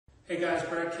Hey guys,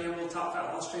 Brad Campbell,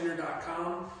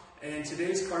 TopFatLossTrainer.com, and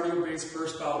today's cardio-based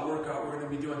burst bout workout, we're going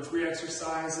to be doing 3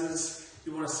 exercises.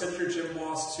 You want to set your gym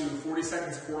walls to 40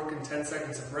 seconds of work and 10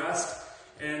 seconds of rest.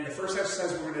 And the first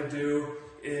exercise we're going to do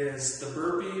is the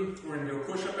burpee. We're going to do a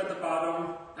push-up at the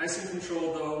bottom, nice and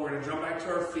controlled though. We're going to jump back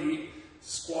to our feet,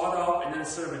 squat up, and then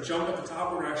instead of a jump at the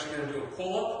top, we're actually going to do a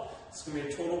pull-up. It's going to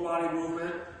be a total body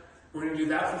movement. We're going to do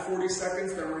that for 40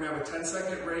 seconds, then we're going to have a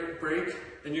 10-second break.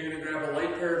 Then you're going to grab a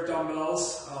light pair of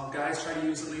dumbbells. Guys try to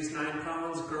use at least 9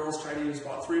 pounds, girls try to use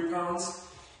about 3 pounds.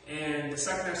 And the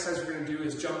second exercise we're going to do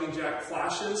is jumping jack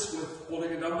flashes with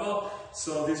holding a dumbbell.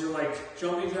 So these are like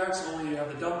jumping jacks, only you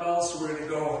have the dumbbells. So we're going to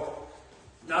go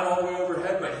not all the way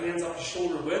overhead, but hands up to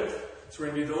shoulder width. So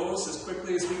we're going to do those as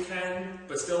quickly as we can,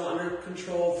 but still under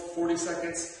control for 40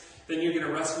 seconds. Then you're going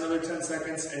to rest another 10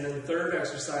 seconds. And then the third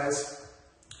exercise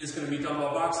is going to be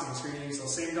dumbbell boxing. So you're going to use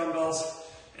those same dumbbells,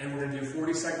 and we're going to do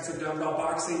 40 seconds of dumbbell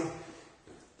boxing,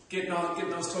 getting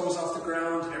those toes off the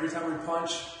ground every time we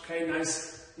punch. Okay,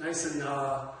 nice and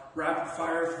rapid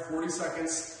fire for 40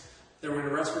 seconds. Then we're going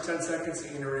to rest for 10 seconds,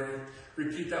 and we're going to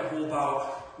repeat that whole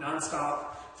bout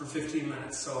non-stop for 15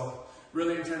 minutes. So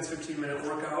really intense 15-minute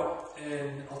workout,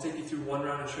 and I'll take you through one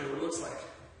round and show you what it looks like.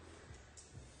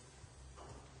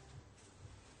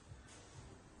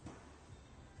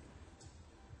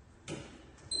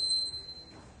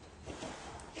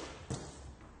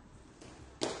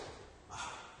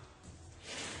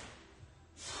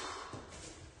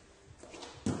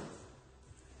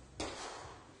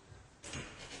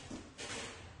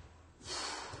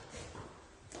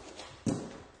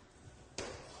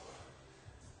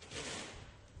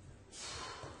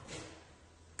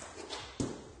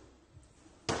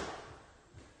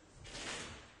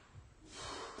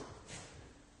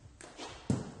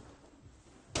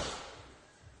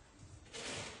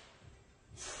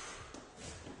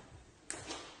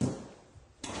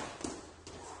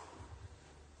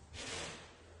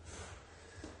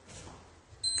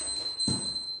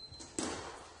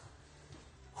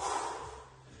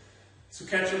 So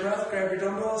catch your breath, grab your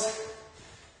dumbbells.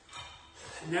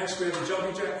 Next we have the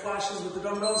jumping jack flashes with the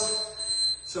dumbbells.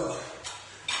 So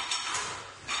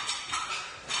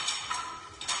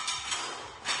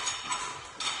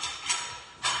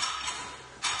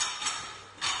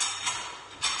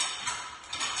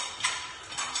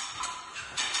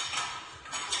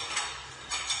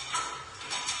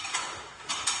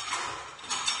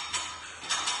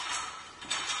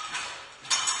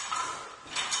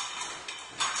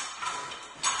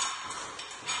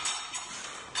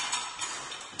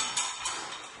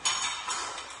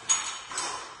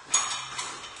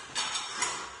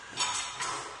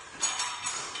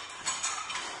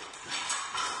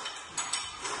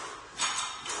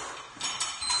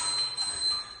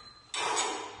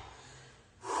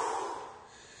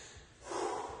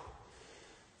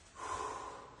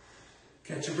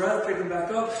catch your breath, pick them back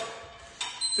up,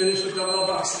 finish with dumbbell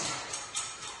boxing.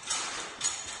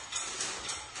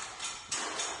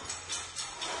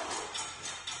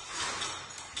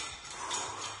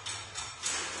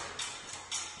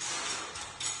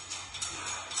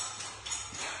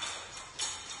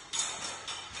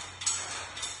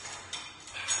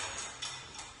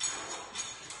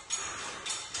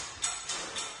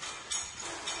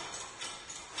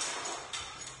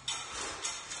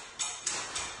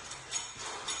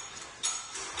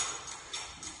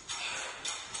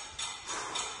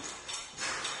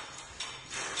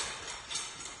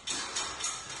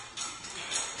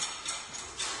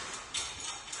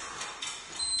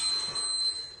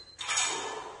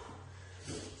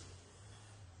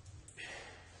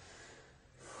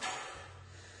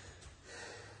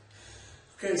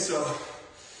 Okay, so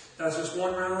that's just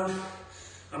one round.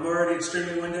 I'm already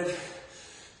extremely winded,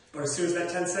 but as soon as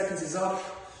that 10 seconds is up,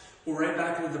 we're right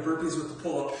back into the burpees with the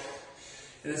pull-up.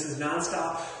 And this is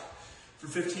non-stop for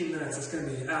 15 minutes. It's going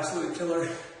to be absolutely killer.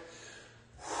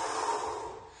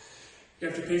 You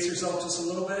have to pace yourself just a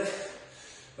little bit,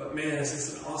 but man, this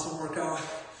is an awesome workout.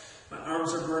 My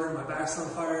arms are burning, my back's on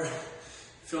fire,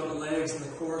 feel the legs and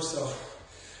the core, so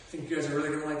I think you guys are really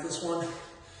going to like this one.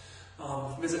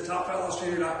 Visit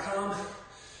TopFatLossTrainer.com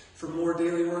for more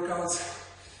daily workouts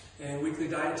and weekly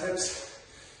diet tips.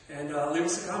 And leave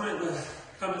us a comment in the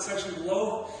comment section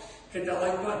below. Hit that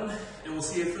like button, and we'll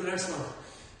see you for the next one.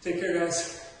 Take care,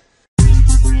 guys.